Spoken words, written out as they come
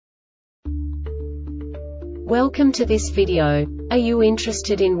Welcome to this video. Are you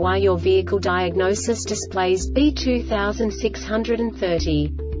interested in why your vehicle diagnosis displays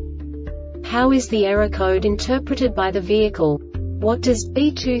B2630? How is the error code interpreted by the vehicle? What does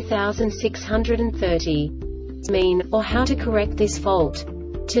B2630 mean, or how to correct this fault?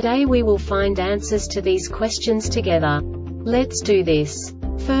 Today we will find answers to these questions together. Let's do this.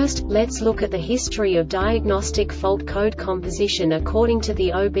 First, let's look at the history of diagnostic fault code composition according to the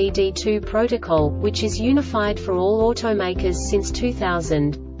OBD2 protocol, which is unified for all automakers since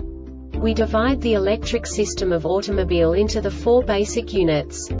 2000. We divide the electric system of automobile into the four basic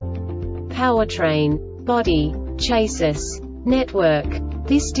units: powertrain, body, chassis, network.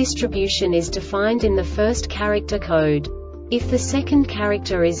 This distribution is defined in the first character code. If the second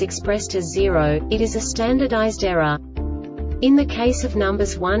character is expressed as 0, it is a standardized error. In the case of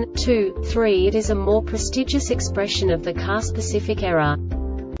numbers 1, 2, 3, it is a more prestigious expression of the car-specific error.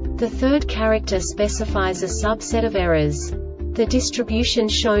 The third character specifies a subset of errors. The distribution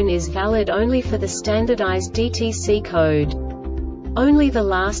shown is valid only for the standardized DTC code. Only the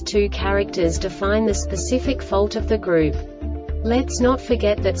last two characters define the specific fault of the group. Let's not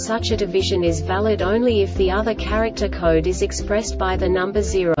forget that such a division is valid only if the other character code is expressed by the number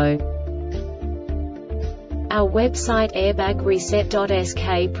 0. Our website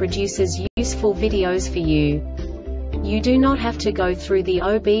airbagreset.sk produces useful videos for you. You do not have to go through the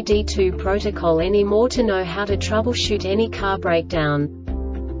OBD2 protocol anymore to know how to troubleshoot any car breakdown.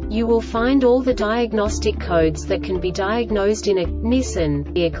 You will find all the diagnostic codes that can be diagnosed in a Nissan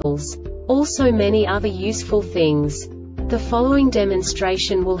vehicles. Also many other useful things. The following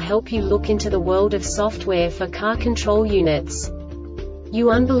demonstration will help you look into the world of software for car control units. You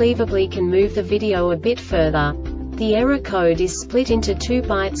unbelievably can move the video a bit further. The error code is split into 2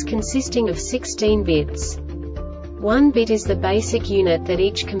 bytes consisting of 16 bits. 1 bit is the basic unit that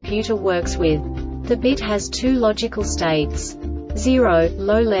each computer works with. The bit has 2 logical states: 0,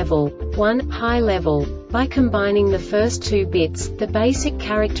 low level, 1, high level. By combining the first 2 bits, the basic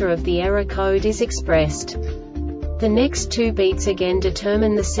character of the error code is expressed. The next 2 beats again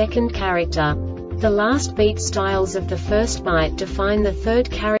determine the second character. The last beat styles of the first byte define the third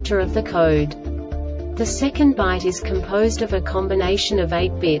character of the code. The second byte is composed of a combination of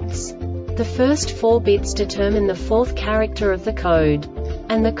 8 bits. The first 4 bits determine the fourth character of the code.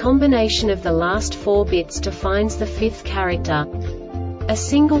 And the combination of the last 4 bits defines the fifth character. A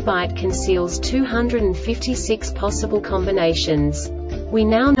single byte conceals 256 possible combinations. We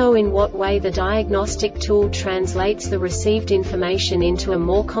now know in what way the diagnostic tool translates the received information into a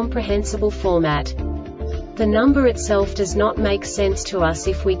more comprehensible format. The number itself does not make sense to us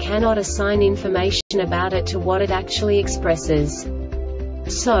if we cannot assign information about it to what it actually expresses.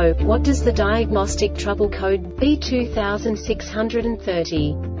 So, what does the Diagnostic Trouble Code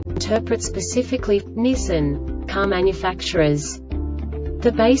B2630 interpret specifically for Nissan car manufacturers?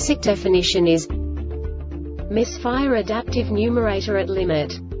 The basic definition is Misfire adaptive numerator at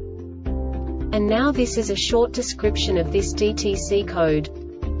limit. And now this is a short description of this DTC code.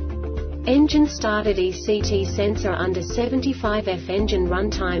 Engine started ECT sensor under 75F engine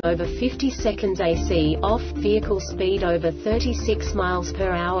runtime over 50 seconds AC off, vehicle speed over 36 miles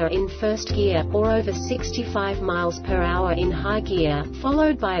per hour in first gear, or over 65 miles per hour in high gear,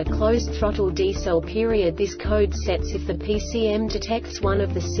 followed by a closed throttle decel period. This code sets if the PCM detects one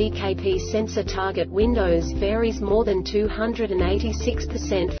of the CKP sensor target windows varies more than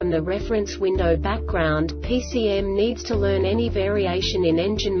 286% from the reference window background. PCM needs to learn any variation in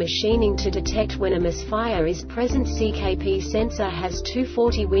engine machining to detect when a misfire is present. CKP sensor has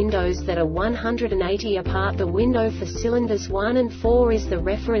 240 windows that are 180 apart. The window for cylinders 1 and 4 is the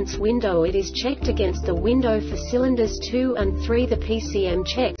reference window. It is checked against the window for cylinders 2 and 3. The PCM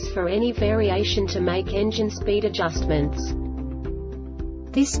checks for any variation to make engine speed adjustments.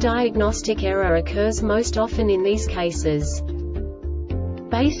 This diagnostic error occurs most often in these cases: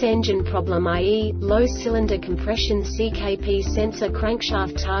 base engine problem, i.e., low cylinder compression, CKP sensor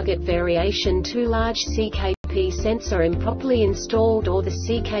crankshaft target variation, too large CKP sensor improperly installed, or the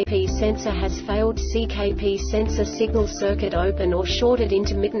CKP sensor has failed, CKP sensor signal circuit open or shorted,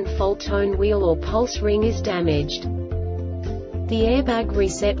 intermittent fault, tone wheel or pulse ring is damaged. The Airbag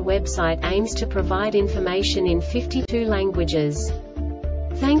Reset website aims to provide information in 52 languages.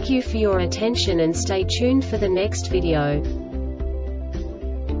 Thank you for your attention and stay tuned for the next video.